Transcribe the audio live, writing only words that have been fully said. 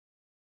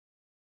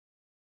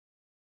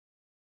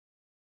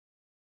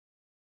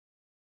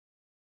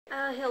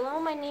Hello,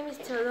 my name is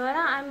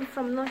Teodora. I'm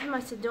from North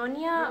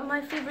Macedonia.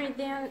 My favorite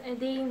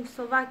day in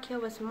Slovakia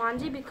was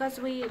Monday because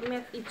we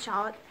met each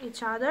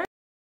other.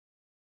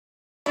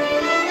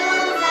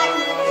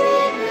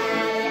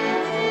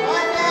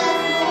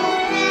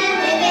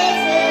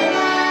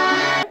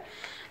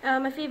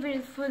 My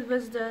favorite food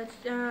was the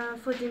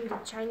food in the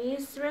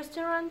Chinese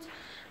restaurant.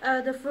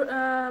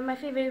 My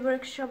favorite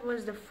workshop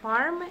was the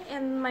farm,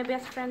 and my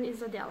best friend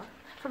is Adela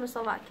from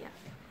Slovakia.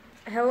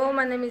 Hello,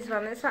 my name is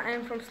Vanessa. I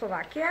am from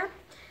Slovakia,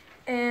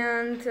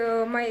 and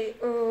my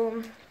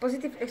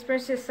positive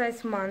experiences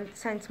since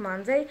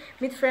Monday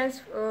meet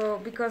friends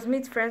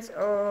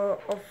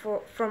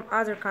from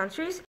other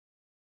countries.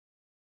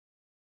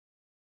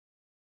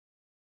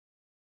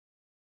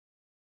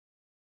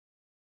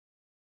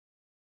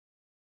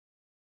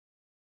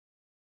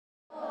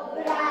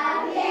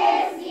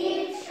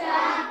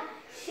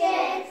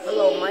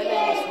 Hello, my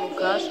name is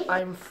Lukáš.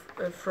 I'm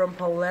from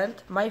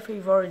Poland. My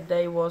favorite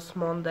day was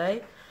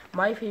Monday.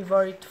 My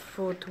favorite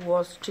food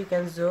was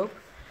chicken soup.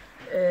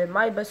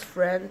 My best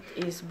friend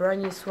is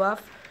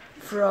Branislav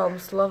from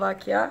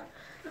Slovakia.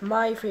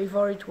 My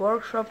favorite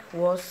workshop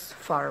was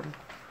farm.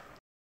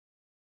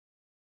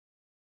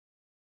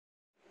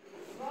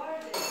 More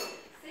than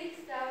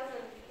 6,000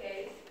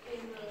 caves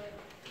in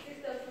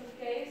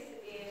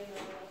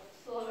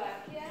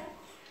Slovakia.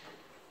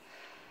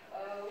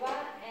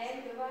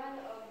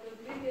 One of the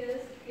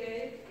biggest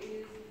cave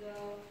is the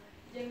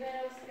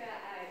Jemerovská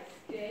ice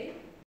cave.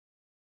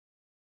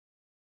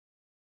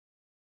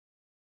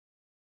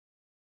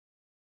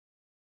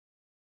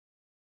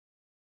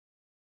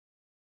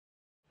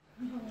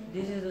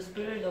 This is the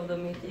spirit of the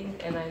meeting,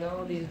 and I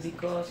know this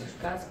because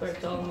Kasper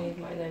told me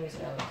my name is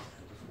Alex.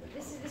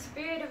 This is the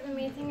spirit of the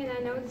meeting, and I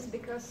know this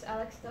because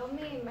Alex told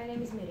me, and my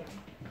name is Miriam.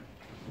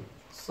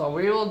 So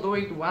we will do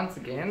it once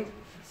again.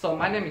 So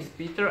my name is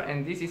Peter,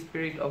 and this is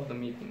spirit of the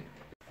meeting.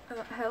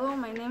 Hello,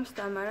 my name is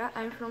Tamara.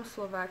 I'm from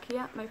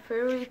Slovakia. My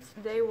favorite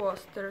day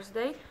was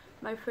Thursday.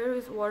 My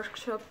favorite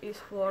workshop is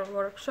floor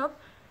workshop.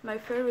 My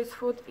favorite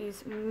food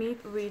is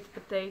meat with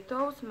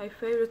potatoes.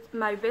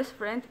 My best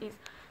friend is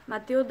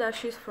Matilda.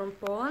 She's from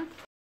Poland.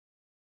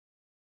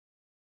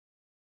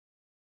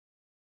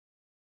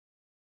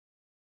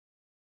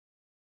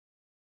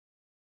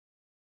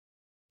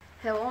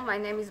 Hello, my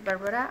name is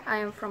Barbara. I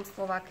am from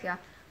Slovakia.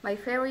 My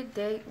favorite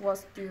day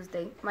was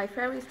Tuesday. My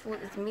favorite food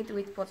is meat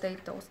with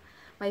potatoes.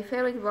 My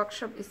favorite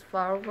workshop is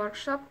flower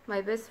workshop.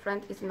 My best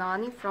friend is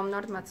Melanie from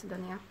North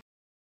Macedonia.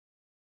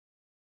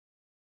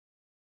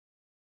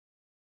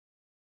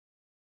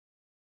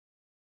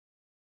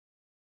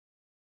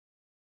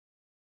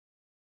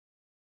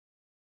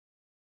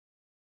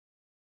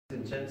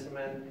 Ladies and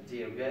gentlemen,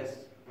 dear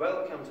guests,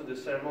 welcome to the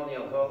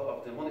ceremonial hall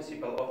of the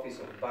Municipal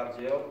Office of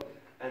Bardeo,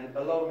 and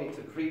allow me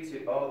to greet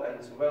you all and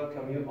to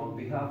welcome you on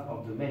behalf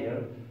of the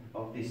Mayor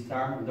of this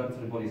town,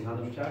 Dr. Boris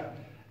Hanuszczak,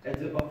 at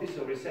the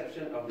official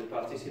reception of the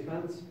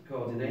participants,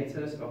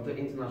 coordinators of the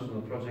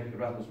international project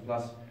Erazmus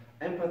Plus,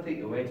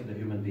 Empathy Away to the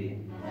Human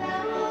Being.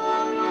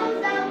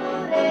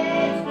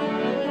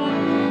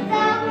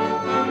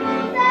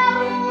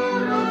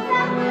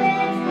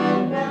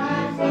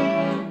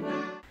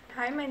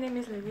 Hi, my name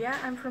is Livia.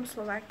 I'm from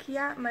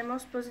Slovakia. My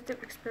most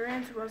positive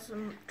experience was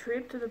a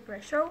trip to the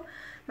pre-show.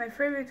 My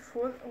favorite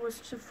food was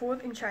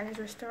food in Chinese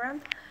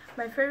restaurant.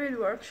 My favorite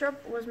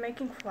workshop was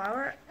making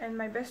flour, and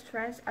my best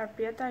friends are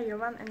Pieta,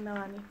 Jovan, and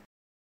Melanie.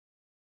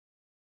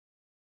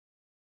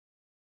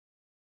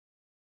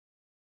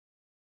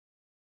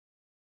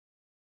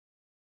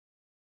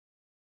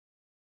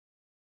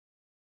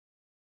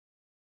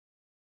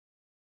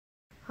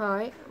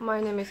 Hi,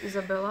 my name is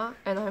Isabella,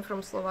 and I'm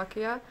from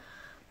Slovakia.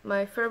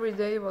 My favorite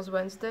day was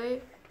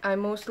Wednesday. I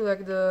mostly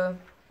like the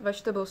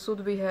vegetable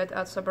soup we had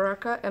at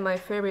Sabaraka, and my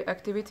favorite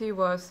activity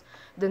was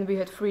then we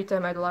had free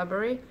time at the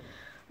library.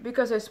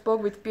 Because I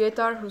spoke with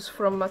Pietar, who's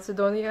from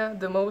Macedonia,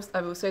 the most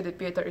I will say that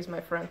Pietar is my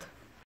friend.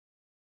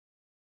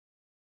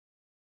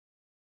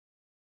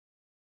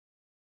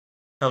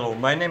 Hello,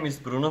 my name is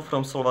Bruno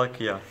from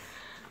Slovakia.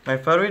 My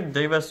favorite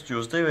day was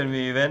Tuesday when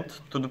we went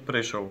to the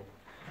pre-show.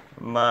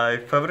 My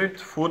favorite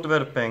food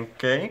were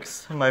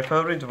pancakes. My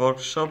favorite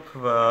workshop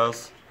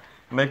was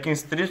making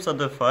strips at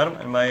the farm,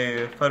 and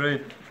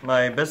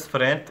my best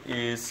friend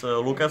is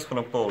Lukas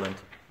from Poland.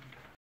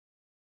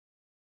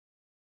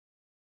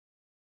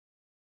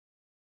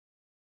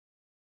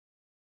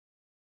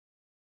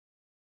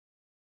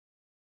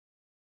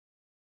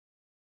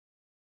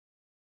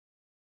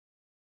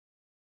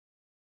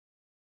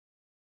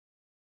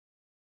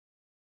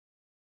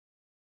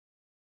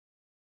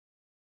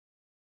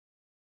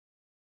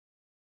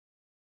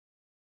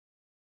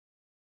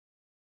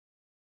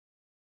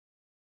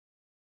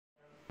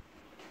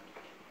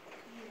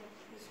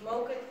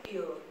 Smoked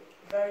eel,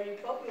 very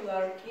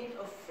popular kind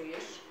of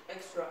fish,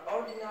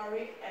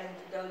 extraordinary and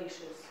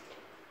delicious.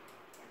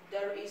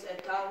 There is a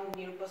town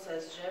near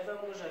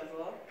Possesjevo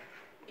Muževo.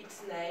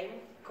 Its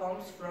name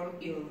comes from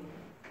eel.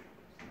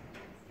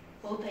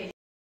 Potato.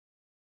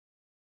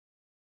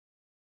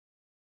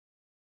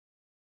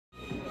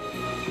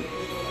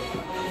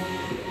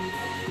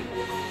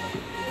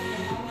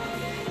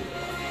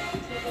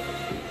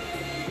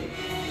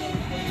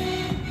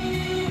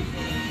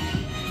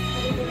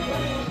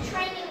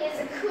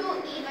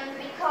 event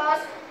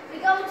because we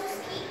go to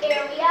ski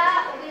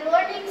area, we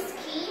learning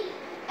ski,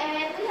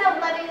 and we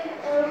have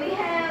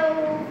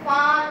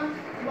fun,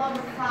 a lot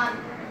of fun.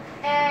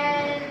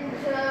 And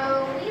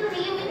we live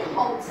in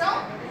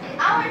hotel, and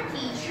our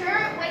teacher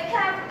wake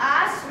up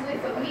us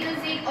with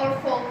music or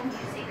folk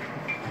music.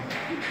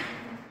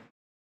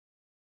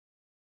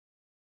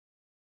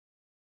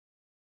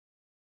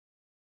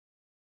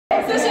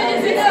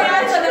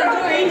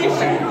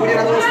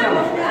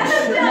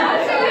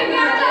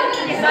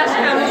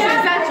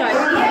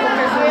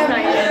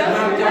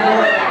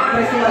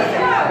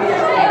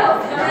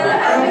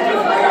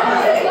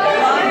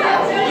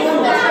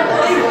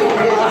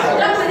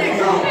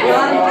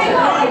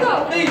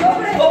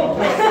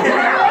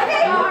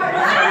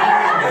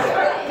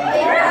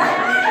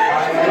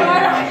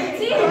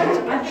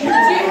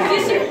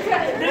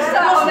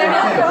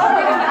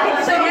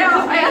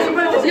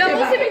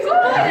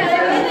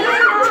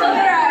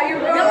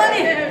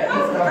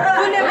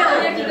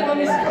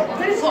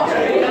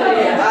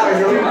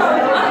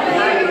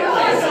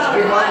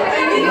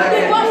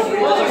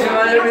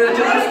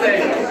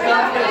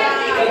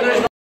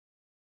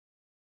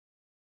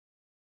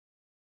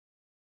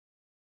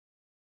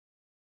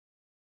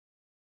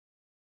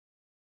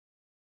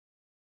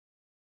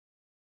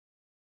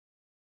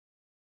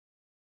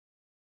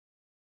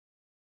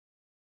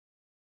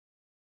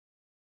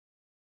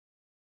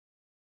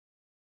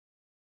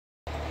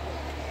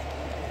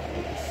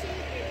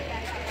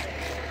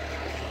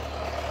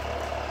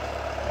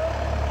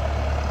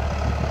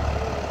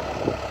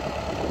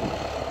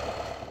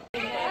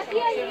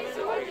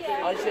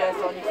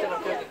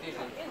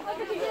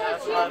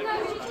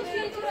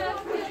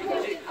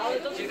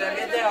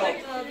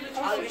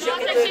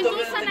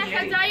 Tu sa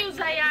nachádzajú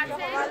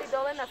zajace.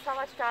 Dole na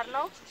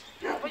salaškárnou.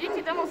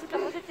 Pôjdete domov, sa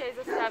tam môžete aj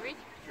zastaviť.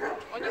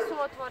 Oni sú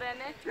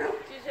otvorené,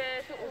 čiže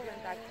tu už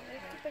tak.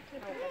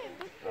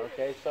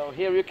 Okay, so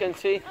here you can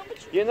see,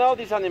 you know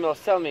these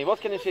animals, tell me, what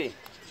can you see?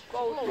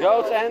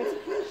 Goats and?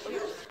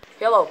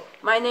 Hello,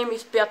 my name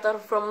is Peter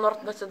from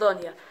North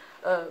Macedonia.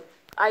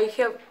 I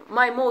have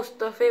my most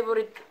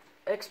favorite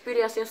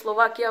experience in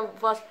Slovakia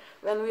was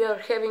when we are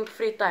having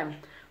free time.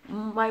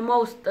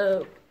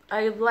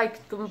 I like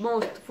the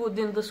most food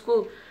in the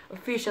school,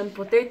 fish and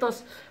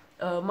potatoes.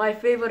 My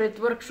favorite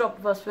workshop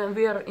was when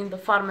we are in the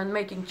farm and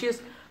making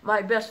cheese.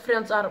 My best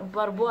friends are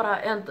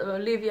Barbara and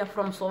Livia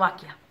from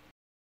Slovakia.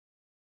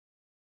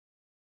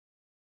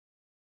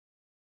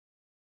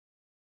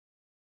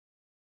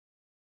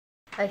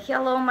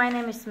 Hello, my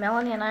name is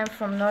Melanie and I'm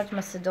from North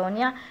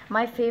Macedonia.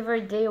 My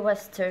favorite day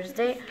was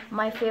Thursday.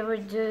 My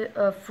favorite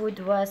food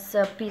was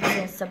pizza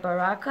in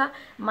Sabaraka.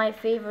 My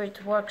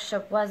favorite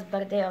workshop was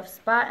Birthday of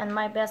Spa, and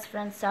my best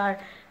friends are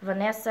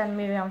Vanessa and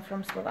Miriam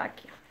from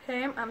Slovakia.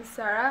 Hey, I'm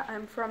Sarah.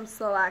 I'm from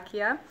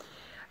Slovakia.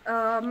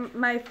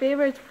 My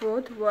favorite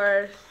food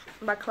were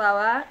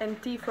baklava and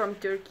tea from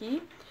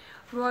Turkey.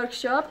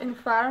 Workshop in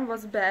farm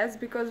was best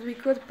because we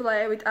could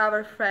play with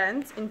our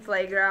friends in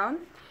playground.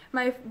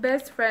 My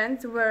best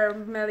friends were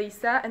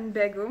Melissa and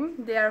Begum.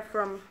 They are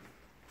from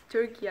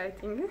Turkey, I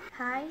think.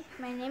 Hi,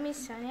 my name is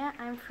Sonia.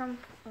 I'm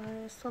from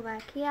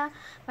Slovakia.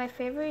 My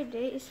favorite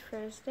day is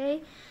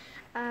Thursday.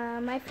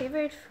 My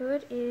favorite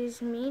food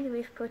is meat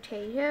with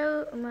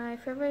potato. My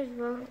favorite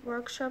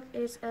workshop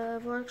is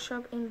a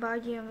workshop in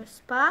Bardium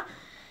Spa.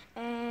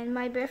 And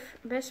my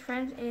best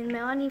friend is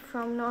Melanie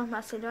from North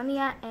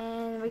Macedonia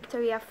and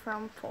Victoria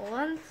from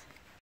Poland.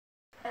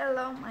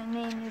 Hello, my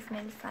name is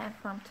Melissa. I'm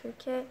from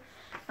Turkey.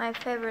 My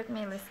favorite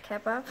meal is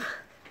kebab.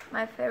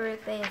 My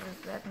favorite day is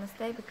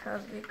Wednesday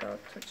because we go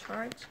to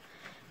church.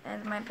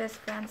 And my best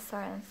friends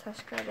Sarah and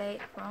Sashka, they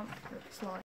from Slovakia.